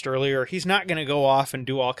referenced earlier, he's not going to go off and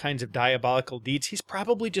do all kinds of diabolical deeds. He's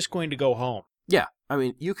probably just going to go home. Yeah, I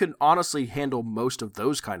mean, you can honestly handle most of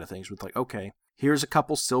those kind of things with like, okay, here's a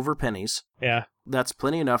couple silver pennies. Yeah. That's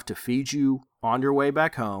plenty enough to feed you on your way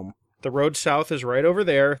back home. The road south is right over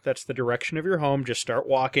there. That's the direction of your home. Just start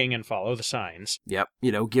walking and follow the signs. Yep.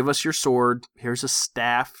 Give us your sword. Here's a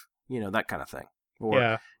staff. That kind of thing.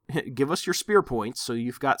 Or give us your spear points so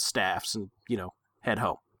you've got staffs and, head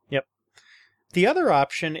home. Yep. The other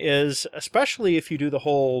option is, especially if you do the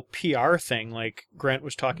whole PR thing like Grant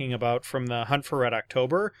was talking about from the Hunt for Red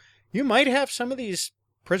October, you might have some of these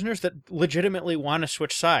prisoners that legitimately want to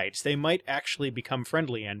switch sides. They might actually become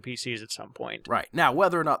friendly NPCs at some point. Right. Now,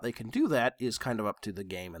 whether or not they can do that is kind of up to the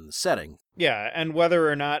game and the setting. Yeah, and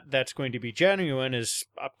whether or not that's going to be genuine is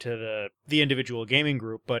up to the individual gaming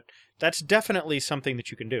group, but that's definitely something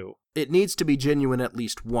that you can do. It needs to be genuine at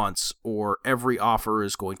least once, or every offer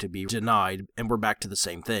is going to be denied, and we're back to the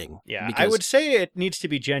same thing. Yeah, I would say it needs to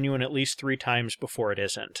be genuine at least 3 times before it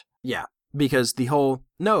isn't. Yeah. Because the whole,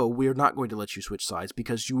 no, we're not going to let you switch sides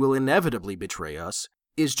because you will inevitably betray us,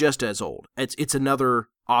 is just as old. It's another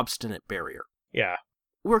obstinate barrier. Yeah.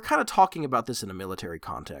 We're kind of talking about this in a military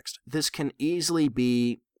context. This can easily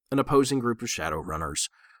be an opposing group of Shadowrunners,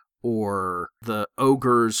 or the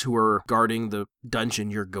ogres who are guarding the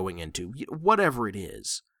dungeon you're going into. Whatever it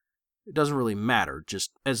is. It doesn't really matter.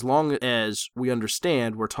 Just as long as we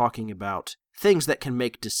understand we're talking about things that can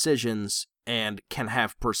make decisions and can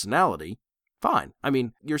have personality, fine. I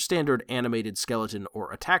mean, your standard animated skeleton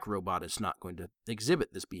or attack robot is not going to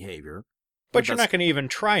exhibit this behavior. But you're not going to even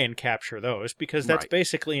try and capture those, because that's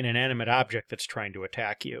basically an inanimate object that's trying to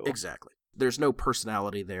attack you. Exactly. There's no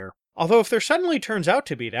personality there. Although if there suddenly turns out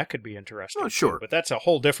to be, that could be interesting. Oh, sure. Too, but that's a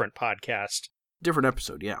whole different podcast. Different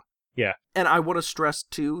episode, yeah. Yeah. And I want to stress,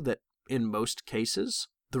 too, that in most cases,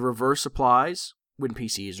 the reverse applies when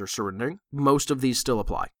PCs are surrendering. Most of these still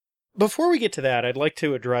apply. Before we get to that, I'd like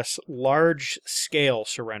to address large-scale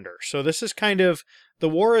surrender. So this is kind of, the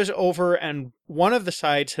war is over and one of the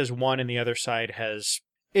sides has won and the other side has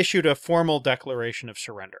issued a formal declaration of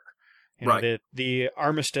surrender. Right. The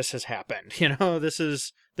armistice has happened. This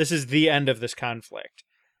is the end of this conflict.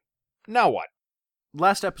 Now what?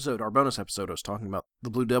 Last episode, our bonus episode, I was talking about the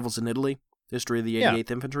Blue Devils in Italy, history of the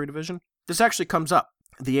 88th Infantry Division. This actually comes up.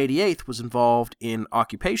 The 88th was involved in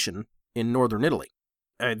occupation in northern Italy.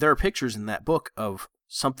 There are pictures in that book of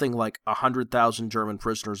something like 100,000 German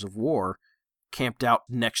prisoners of war camped out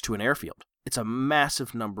next to an airfield. It's a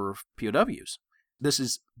massive number of POWs. This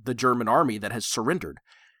is the German army that has surrendered.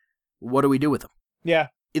 What do we do with them? Yeah.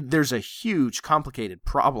 There's a huge, complicated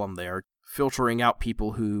problem there, filtering out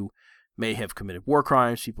people who may have committed war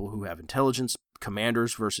crimes, people who have intelligence,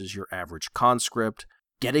 commanders versus your average conscript.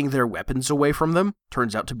 Getting their weapons away from them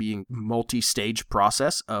turns out to be a multi-stage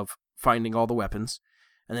process of finding all the weapons,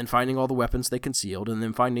 and then finding all the weapons they concealed, and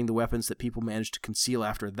then finding the weapons that people managed to conceal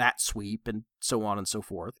after that sweep, and so on and so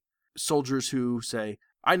forth. Soldiers who say,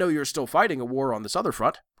 I know you're still fighting a war on this other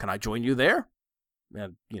front. Can I join you there?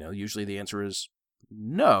 And, usually the answer is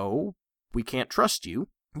no, we can't trust you.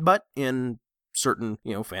 But in certain,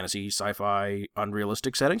 fantasy, sci-fi,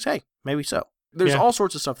 unrealistic settings, hey, maybe so. There's all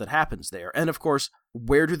sorts of stuff that happens there. And of course,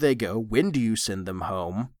 where do they go? When do you send them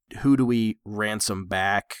home? Who do we ransom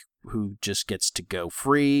back? Who just gets to go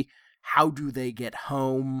free? How do they get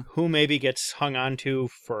home? Who maybe gets hung on to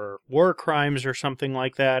for war crimes or something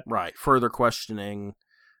like that. Right. Further questioning,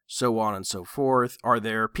 so on and so forth. Are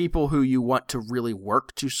there people who you want to really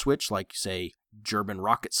work to switch, like, say, German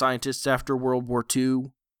rocket scientists after World War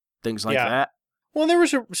II? Things like that. Well,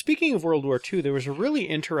 speaking of World War II, there was a really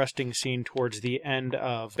interesting scene towards the end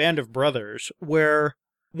of Band of Brothers where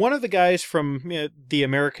one of the guys from the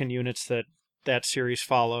American units that series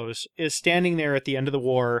follows is standing there at the end of the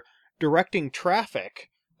war directing traffic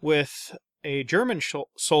with a German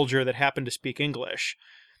soldier that happened to speak English.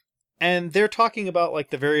 And they're talking about like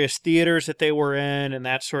the various theaters that they were in and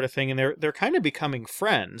that sort of thing, and they're kind of becoming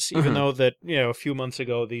friends, even though that, a few months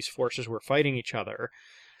ago these forces were fighting each other.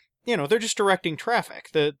 They're just directing traffic.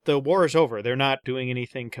 The war is over. They're not doing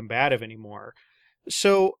anything combative anymore.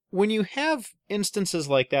 So when you have instances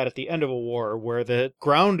like that at the end of a war where the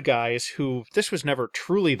ground guys who, this was never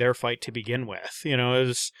truly their fight to begin with,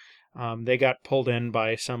 they got pulled in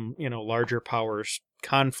by some, larger powers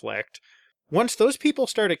conflict. Once those people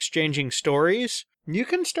start exchanging stories, you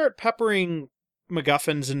can start peppering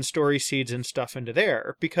MacGuffins and story seeds and stuff into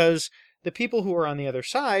there, because the people who are on the other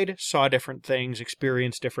side saw different things,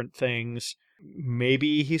 experienced different things.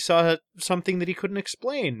 Maybe he saw something that he couldn't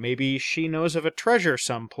explain. Maybe she knows of a treasure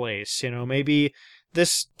someplace. Maybe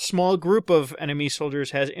this small group of enemy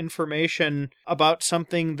soldiers has information about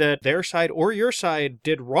something that their side or your side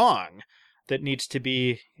did wrong that needs to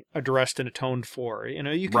be addressed and atoned for.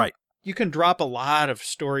 You can drop a lot of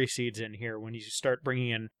story seeds in here when you start bringing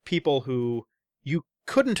in people who you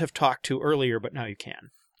couldn't have talked to earlier, but now you can.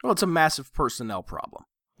 Well, it's a massive personnel problem.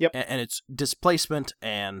 Yep. And it's displacement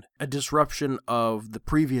and a disruption of the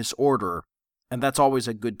previous order, and that's always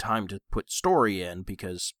a good time to put story in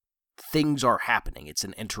because things are happening. It's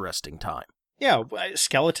an interesting time. Yeah,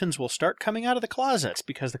 skeletons will start coming out of the closets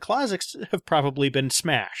because the closets have probably been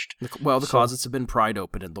smashed. The closets have been pried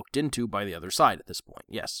open and looked into by the other side at this point,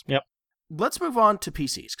 yes. Yep. Let's move on to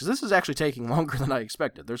PCs, because this is actually taking longer than I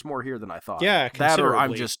expected. There's more here than I thought. Yeah, that or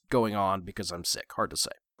I'm just going on because I'm sick. Hard to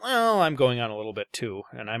say. Well, I'm going on a little bit too,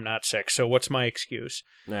 and I'm not sick, so what's my excuse?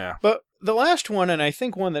 Yeah. But the last one, and I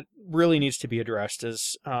think one that really needs to be addressed,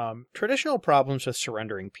 is traditional problems with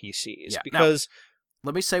surrendering PCs. Yeah. Because now,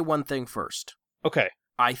 let me say one thing first. Okay.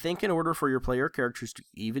 I think in order for your player characters to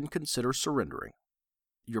even consider surrendering,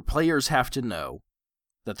 your players have to know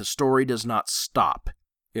that the story does not stop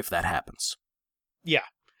if that happens. Yeah.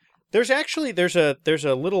 There's a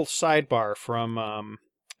little sidebar from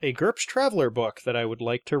a GURPS Traveler book that I would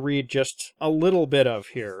like to read just a little bit of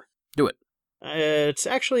here. Do it. It's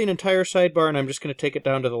actually an entire sidebar, and I'm just going to take it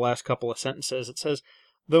down to the last couple of sentences. It says,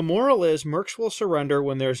 "The moral is mercs will surrender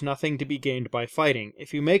when there's nothing to be gained by fighting.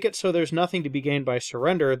 If you make it so there's nothing to be gained by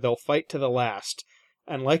surrender, they'll fight to the last.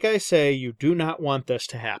 And like I say, you do not want this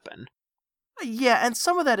to happen." Yeah, and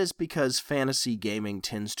some of that is because fantasy gaming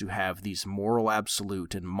tends to have these moral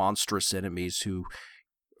absolute and monstrous enemies who,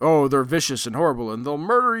 they're vicious and horrible, and they'll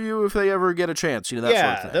murder you if they ever get a chance, that sort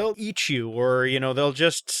of thing. They'll eat you, or, they'll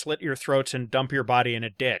just slit your throats and dump your body in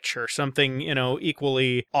a ditch, or something,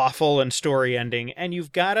 equally awful and story ending. And you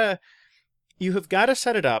have got to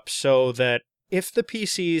set it up so that if the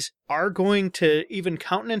PCs are going to even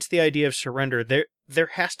countenance the idea of surrender, there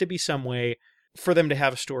has to be some way for them to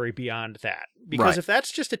have a story beyond that. Because if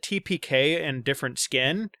that's just a TPK and different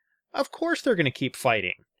skin, of course they're going to keep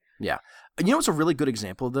fighting. Yeah. What's a really good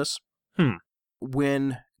example of this?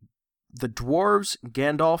 When the dwarves,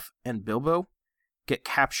 Gandalf, and Bilbo get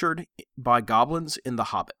captured by goblins in The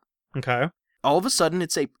Hobbit. Okay. All of a sudden,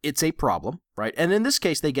 it's a problem, right? And in this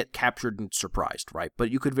case, they get captured and surprised, right? But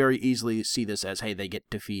you could very easily see this as, hey, they get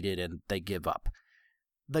defeated and they give up.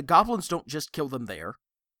 The goblins don't just kill them there.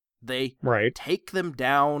 They take them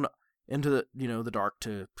down into the dark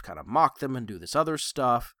to kind of mock them and do this other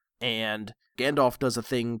stuff. And Gandalf does a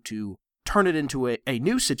thing to turn it into a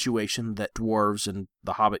new situation that dwarves and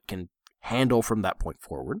the Hobbit can handle from that point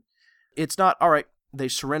forward. It's not, all right, they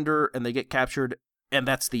surrender and they get captured and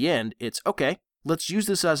that's the end. It's, okay, let's use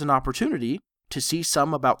this as an opportunity to see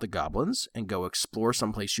some about the goblins and go explore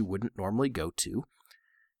someplace you wouldn't normally go to.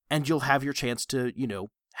 And you'll have your chance to,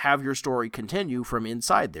 have your story continue from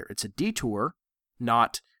inside there. It's a detour,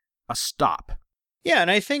 not a stop. Yeah,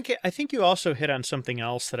 and I think you also hit on something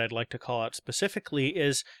else that I'd like to call out specifically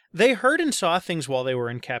is they heard and saw things while they were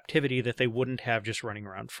in captivity that they wouldn't have just running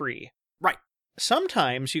around free. Right.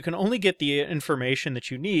 Sometimes you can only get the information that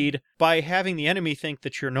you need by having the enemy think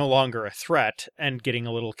that you're no longer a threat and getting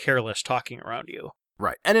a little careless talking around you.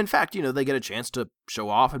 Right. And in fact, they get a chance to show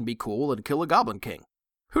off and be cool and kill a Goblin King.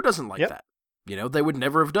 Who doesn't like that? They would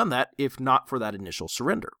never have done that if not for that initial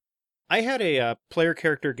surrender. I had a player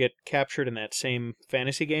character get captured in that same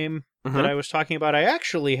fantasy game that I was talking about. I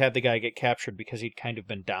actually had the guy get captured because he'd kind of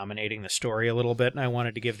been dominating the story a little bit, and I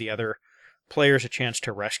wanted to give the other players a chance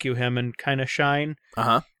to rescue him and kind of shine.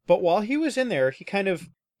 Uh-huh. But while he was in there,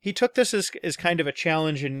 he took this as kind of a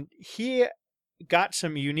challenge, and he got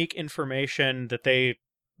some unique information that they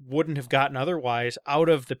wouldn't have gotten otherwise out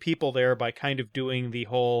of the people there by kind of doing the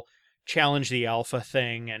whole challenge the alpha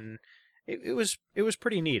thing, and it was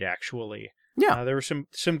pretty neat, actually. Yeah. There were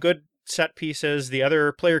some good set pieces. The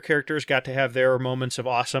other player characters got to have their moments of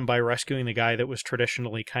awesome by rescuing the guy that was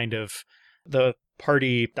traditionally kind of the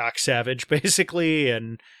party Doc Savage, basically,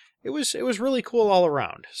 and it was really cool all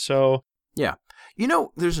around. So yeah.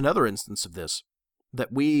 There's another instance of this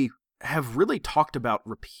that we have really talked about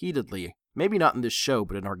repeatedly, maybe not in this show,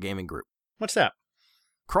 but in our gaming group. What's that?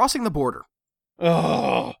 Crossing the border.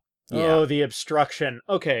 Oh, yeah. Oh, the obstruction.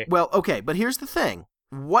 Okay. Well, okay, but here's the thing.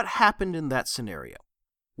 What happened in that scenario?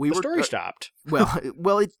 The story stopped.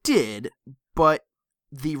 Well, it did, but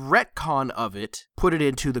the retcon of it put it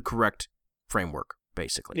into the correct framework,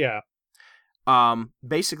 basically. Yeah.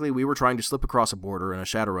 Basically, we were trying to slip across a border in a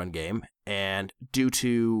Shadowrun game, and due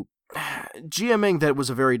to GMing that was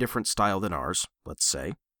a very different style than ours, let's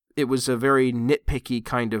say, it was a very nitpicky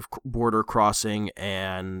kind of border crossing,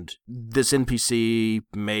 and this NPC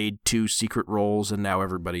made 2 secret rolls, and now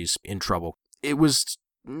everybody's in trouble. It was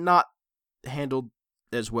not handled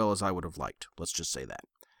as well as I would have liked, let's just say that.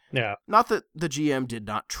 Yeah. Not that the GM did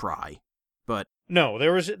not try, but... No,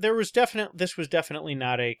 this was definitely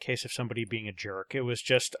not a case of somebody being a jerk. It was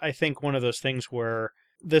just, I think, one of those things where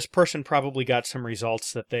this person probably got some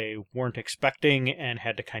results that they weren't expecting and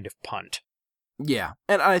had to kind of punt. Yeah,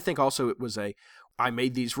 and I think also it was I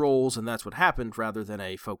made these rolls and that's what happened, rather than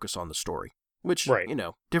a focus on the story. Which, right.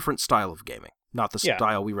 Different style of gaming. Not the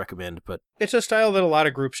style we recommend, but... It's a style that a lot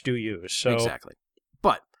of groups do use, so... Exactly.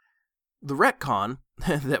 But the retcon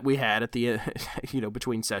that we had at the,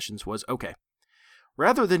 between sessions was, okay,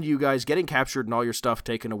 rather than you guys getting captured and all your stuff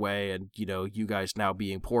taken away and, you guys now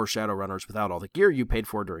being poor Shadowrunners without all the gear you paid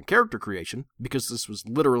for during character creation, because this was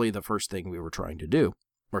literally the first thing we were trying to do,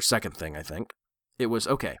 or second thing, I think. It was,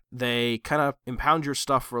 okay, they kind of impound your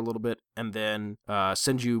stuff for a little bit and then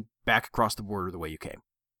send you back across the border the way you came.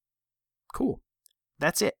 Cool.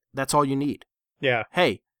 That's it. That's all you need. Yeah.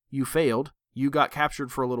 Hey, you failed. You got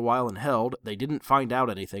captured for a little while and held. They didn't find out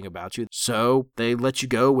anything about you, so they let you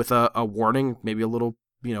go with a warning, maybe a little,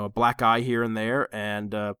 a black eye here and there,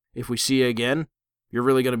 and if we see you again, you're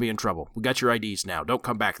really going to be in trouble. We got your IDs now. Don't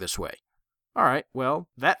come back this way. All right, well,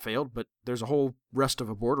 that failed, but there's a whole rest of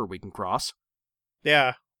a border we can cross.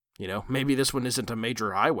 Yeah. Maybe this one isn't a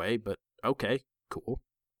major highway, but okay, cool.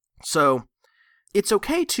 So, it's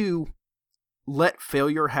okay to let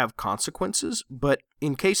failure have consequences, but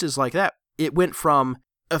in cases like that, it went from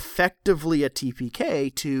effectively a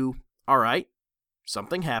TPK to, all right,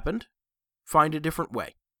 something happened, find a different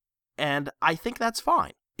way. And I think that's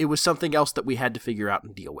fine. It was something else that we had to figure out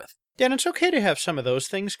and deal with. Yeah, and it's okay to have some of those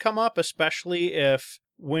things come up, especially if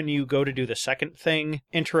when you go to do the second thing,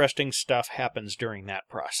 interesting stuff happens during that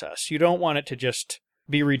process. You don't want it to just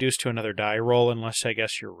be reduced to another die roll unless, I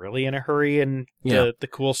guess, you're really in a hurry and the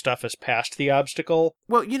cool stuff is past the obstacle.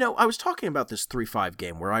 Well, I was talking about this 3-5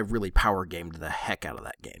 game where I really power gamed the heck out of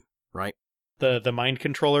that game, right? The mind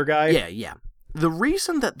controller guy? Yeah. The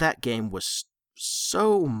reason that game was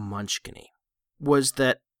so munchkin-y was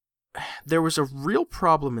that there was a real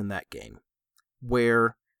problem in that game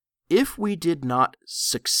where if we did not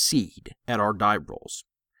succeed at our die rolls,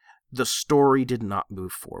 the story did not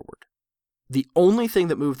move forward. The only thing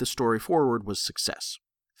that moved the story forward was success.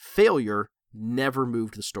 Failure never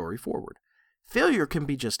moved the story forward. Failure can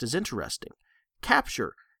be just as interesting.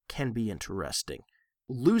 Capture can be interesting.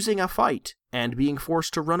 Losing a fight and being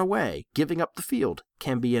forced to run away, giving up the field,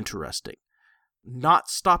 can be interesting. Not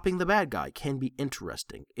stopping the bad guy can be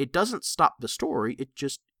interesting. It doesn't stop the story, it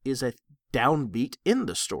just is a downbeat in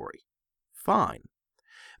the story. Fine.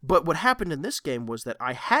 But what happened in this game was that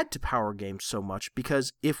I had to power game so much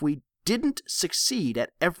because if we didn't succeed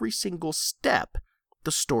at every single step,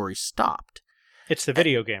 the story stopped. It's the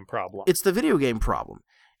video game problem. It's the video game problem.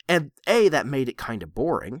 And A, that made it kind of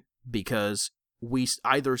boring because we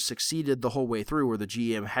either succeeded the whole way through or the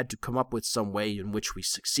GM had to come up with some way in which we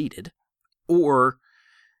succeeded, or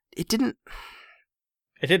it didn't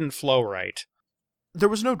flow right. There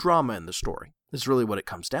was no drama in the story, is really what it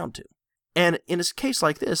comes down to. And in a case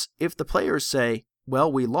like this, if the players say,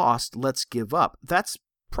 well, we lost, let's give up, that's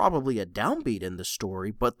probably a downbeat in the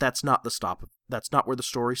story, but that's not that's not where the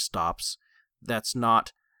story stops. That's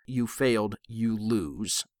not, you failed, you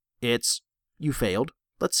lose. It's, you failed,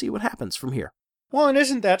 let's see what happens from here. Well, and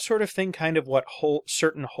isn't that sort of thing kind of what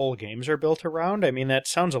certain whole games are built around? I mean, that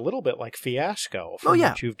sounds a little bit like Fiasco from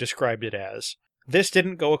what you've described it as. This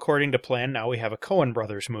didn't go according to plan, now we have a Coen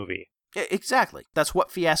Brothers movie. Exactly. That's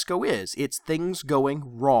what Fiasco is. It's things going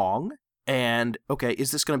wrong, and, okay,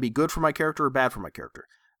 is this going to be good for my character or bad for my character?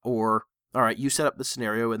 Or, all right, you set up the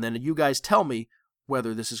scenario, and then you guys tell me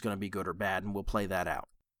whether this is going to be good or bad, and we'll play that out.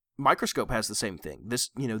 Microscope has the same thing. This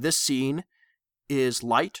scene is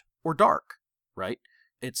light or dark, right?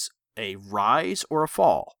 It's a rise or a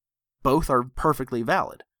fall. Both are perfectly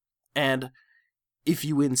valid. And if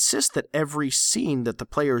you insist that every scene that the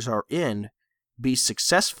players are in be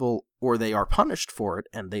successful or they are punished for it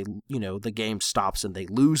and they, the game stops and they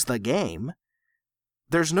lose the game,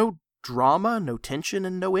 there's no drama, no tension,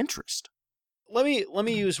 and no interest. Let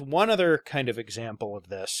me use one other kind of example of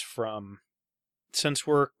this from, since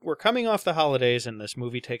we're coming off the holidays and this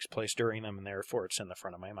movie takes place during them and therefore it's in the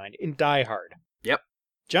front of my mind, in Die Hard. Yep.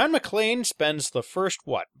 John McClane spends the first,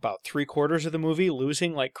 about 3/4 of the movie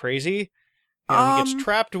losing like crazy. He gets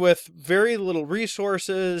trapped with very little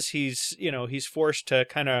resources. He's forced to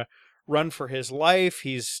kind of run for his life.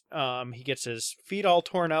 He gets his feet all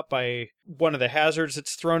torn up by one of the hazards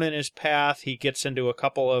that's thrown in his path. He gets into a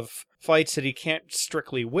couple of fights that he can't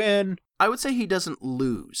strictly win. I would say he doesn't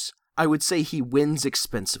lose. I would say he wins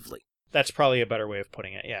expensively. That's probably a better way of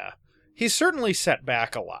putting it, yeah. He's certainly set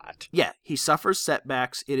back a lot. Yeah, he suffers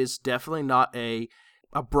setbacks. It is definitely not a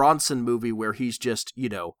Bronson movie where he's just,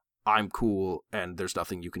 I'm cool and there's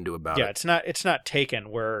nothing you can do about it. Yeah, it's not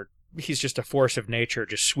Taken where he's just a force of nature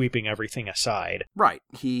just sweeping everything aside. Right.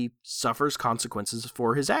 He suffers consequences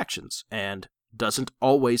for his actions and doesn't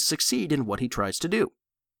always succeed in what he tries to do.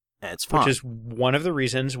 And it's fine. Which is one of the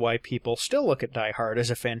reasons why people still look at Die Hard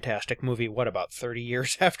as a fantastic movie, about 30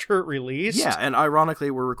 years after it released? Yeah, and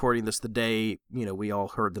ironically, we're recording this the day, we all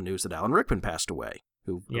heard the news that Alan Rickman passed away,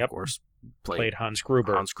 who, of course, played Hans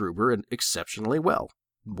Gruber. Hans Gruber, and exceptionally well.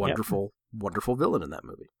 Wonderful, wonderful villain in that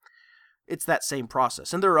movie. It's that same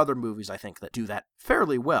process. And there are other movies, I think, that do that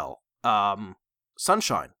fairly well.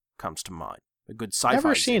 Sunshine comes to mind. A good sci-fi.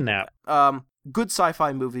 Never seen that. Good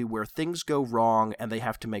sci-fi movie where things go wrong and they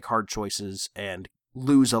have to make hard choices and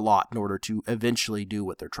lose a lot in order to eventually do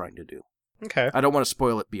what they're trying to do. Okay. I don't want to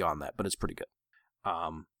spoil it beyond that, but it's pretty good.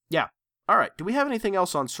 Yeah. All right. Do we have anything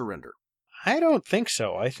else on Surrender? I don't think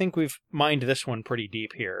so. I think we've mined this one pretty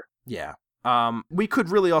deep here. Yeah. We could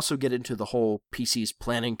really also get into the whole PCs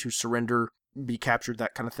planning to surrender, be captured,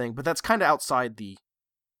 that kind of thing, but that's kind of outside the...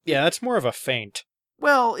 Yeah, that's more of a feint.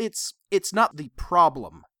 Well, it's not the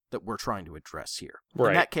problem that we're trying to address here. Right.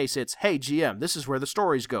 In that case, it's, hey, GM, this is where the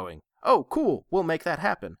story's going. Oh, cool, we'll make that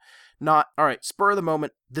happen. Not, all right, spur of the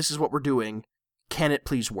moment, this is what we're doing. Can it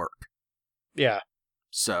please work? Yeah.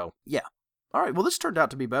 So, yeah. All right, well, this turned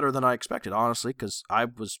out to be better than I expected, honestly, because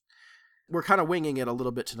we're kind of winging it a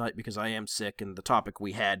little bit tonight because I am sick, and the topic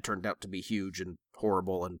we had turned out to be huge and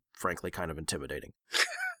horrible and, frankly, kind of intimidating.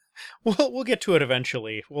 We'll get to it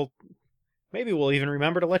eventually. Maybe we'll even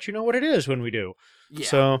remember to let you know what it is when we do. Yeah,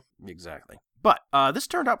 so, exactly. But this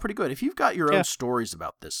turned out pretty good. If you've got your own stories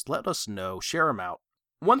about this, let us know. Share them out.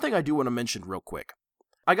 One thing I do want to mention real quick.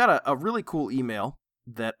 I got a really cool email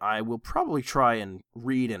that I will probably try and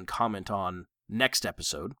read and comment on next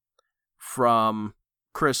episode from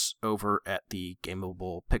Chris over at the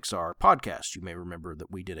Gameable Pixar podcast. You may remember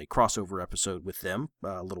that we did a crossover episode with them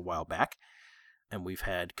a little while back. And we've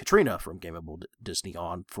had Katrina from Gameable Disney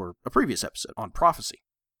on for a previous episode on Prophecy.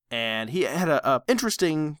 And he had a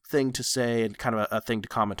interesting thing to say and kind of a thing to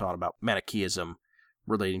comment on about Manichaeism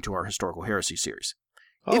relating to our Historical Heresy series.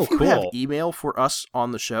 Oh, if you cool. have email for us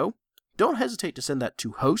on the show, don't hesitate to send that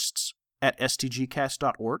to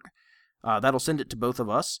hosts@stgcast.org. That'll send it to both of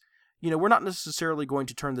us. We're not necessarily going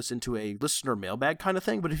to turn this into a listener mailbag kind of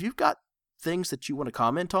thing, but if you've got things that you want to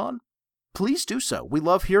comment on, please do so. We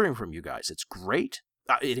love hearing from you guys. It's great.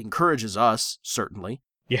 It encourages us, certainly.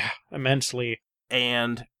 Yeah, immensely.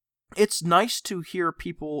 And it's nice to hear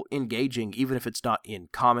people engaging, even if it's not in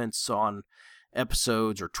comments on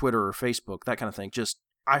episodes or Twitter or Facebook, that kind of thing. Just,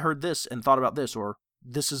 I heard this and thought about this, or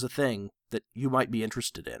this is a thing that you might be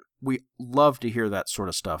interested in. We love to hear that sort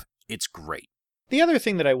of stuff. It's great. The other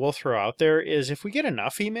thing that I will throw out there is if we get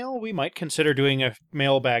enough email, we might consider doing a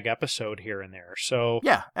mailbag episode here and there. So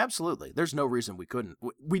yeah, absolutely. There's no reason we couldn't.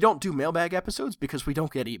 We don't do mailbag episodes because we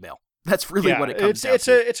don't get email. That's really what it comes down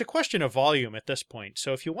to. It's a question of volume at this point.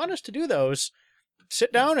 So if you want us to do those,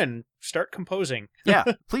 sit down and start composing. Yeah,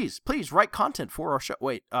 please write content for our show.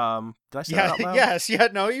 Wait, did I say that out loud? Yes,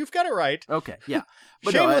 no, you've got it right. Okay, yeah.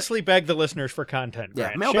 But shamelessly beg the listeners for content,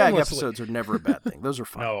 Grant. Yeah, mailbag episodes are never a bad thing. Those are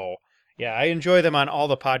fun. No. Yeah, I enjoy them on all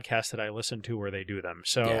the podcasts that I listen to where they do them.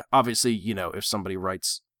 So yeah, obviously, if somebody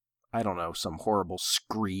writes, I don't know, some horrible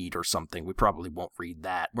screed or something, we probably won't read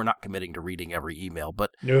that. We're not committing to reading every email,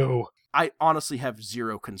 but no. I honestly have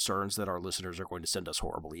zero concerns that our listeners are going to send us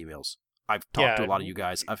horrible emails. I've talked to a lot of you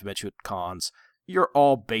guys. I've met you at cons. You're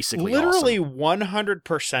all basically literally awesome.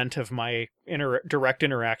 100% of my direct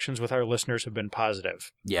interactions with our listeners have been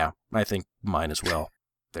positive. Yeah, I think mine as well.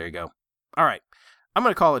 There you go. All right. I'm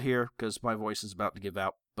going to call it here because my voice is about to give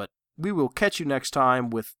out, but we will catch you next time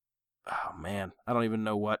with, oh man, I don't even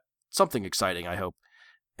know what. Something exciting, I hope.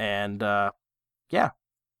 And, yeah,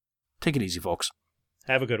 take it easy, folks.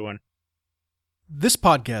 Have a good one. This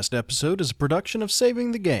podcast episode is a production of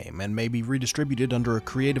Saving the Game and may be redistributed under a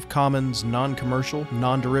Creative Commons non-commercial,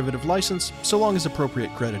 non-derivative license so long as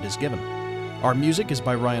appropriate credit is given. Our music is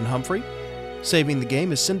by Ryan Humphrey. Saving the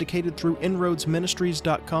Game is syndicated through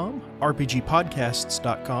inroadsministries.com,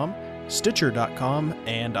 rpgpodcasts.com, stitcher.com,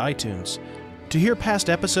 and iTunes. To hear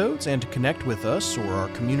past episodes and to connect with us or our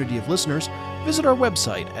community of listeners, visit our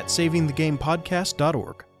website at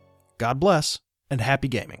savingthegamepodcast.org. God bless, and happy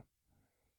gaming.